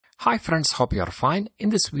Hi friends, hope you are fine.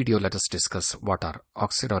 In this video, let us discuss what are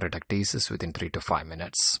oxidoreductases within 3 to 5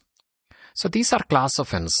 minutes. So these are class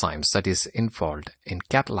of enzymes that is involved in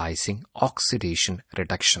catalyzing oxidation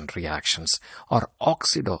reduction reactions or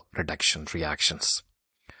oxidoreduction reactions.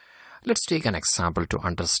 Let's take an example to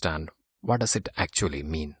understand what does it actually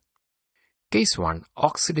mean. Case 1,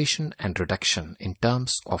 oxidation and reduction in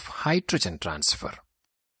terms of hydrogen transfer.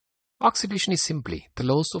 Oxidation is simply the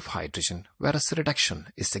loss of hydrogen, whereas reduction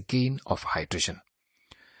is the gain of hydrogen.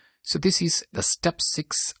 So this is the step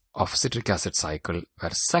 6 of citric acid cycle, where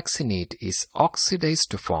succinate is oxidized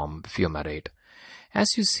to form fumarate.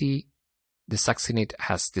 As you see, the succinate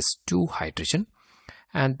has this 2 hydrogen,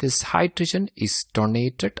 and this hydrogen is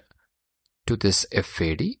donated to this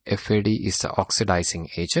FAD. FAD is the oxidizing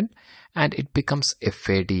agent, and it becomes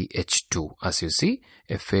FADH2. As you see,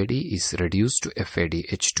 FAD is reduced to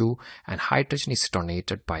FADH2, and hydrogen is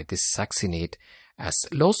donated by this succinate. As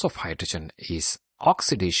loss of hydrogen is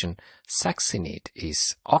oxidation, succinate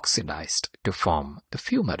is oxidized to form the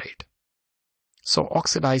fumarate. So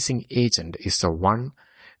oxidizing agent is the one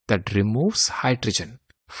that removes hydrogen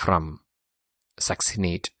from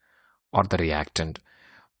succinate or the reactant,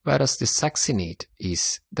 whereas the succinate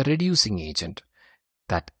is the reducing agent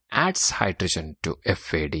that adds hydrogen to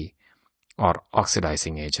FAD or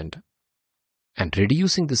oxidizing agent, and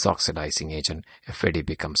reducing this oxidizing agent, FAD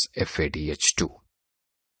becomes FADH2.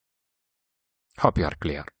 Hope you are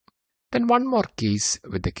clear. Then one more case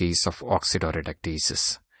with the case of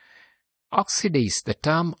oxidoreductases. Oxidase, the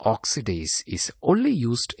term oxidase is only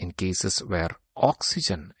used in cases where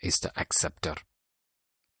oxygen is the acceptor.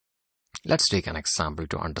 Let's take an example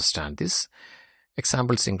to understand this.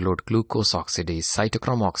 Examples include glucose oxidase,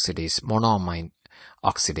 cytochrome oxidase, monoamine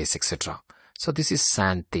oxidase, etc. So this is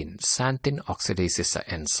xanthine. Xanthine oxidase is an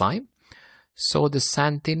enzyme. So the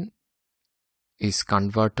xanthine is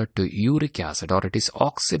converted to uric acid, or it is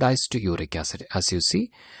oxidized to uric acid. As you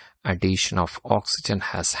see, addition of oxygen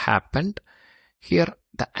has happened. Here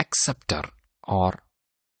the acceptor or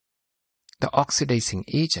the oxidizing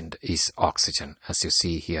agent is oxygen. As you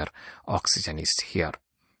see here, oxygen is here.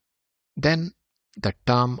 Then the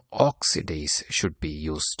term oxidase should be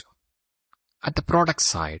used. At the product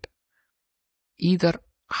side, either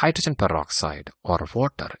hydrogen peroxide or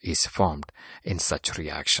water is formed in such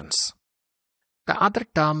reactions. The other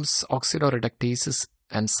terms, oxidoreductases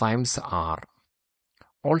enzymes, are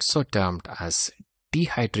also termed as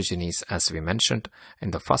dehydrogenase, as we mentioned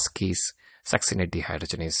in the first case, succinate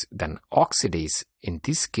dehydrogenase, then oxidase in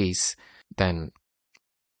this case, then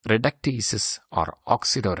reductases or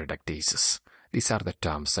oxidoreductases. These are the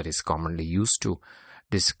terms that is commonly used to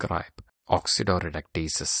describe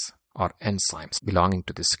oxidoreductases or enzymes belonging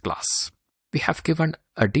to this class. We have given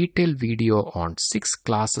a detailed video on 6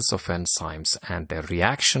 classes of enzymes and their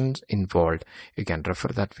reactions involved. You can refer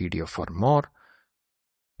that video for more.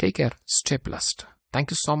 Take care, stay blessed.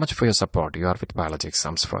 Thank you so much for your support. You are with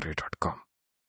biologyexamsforyou.com.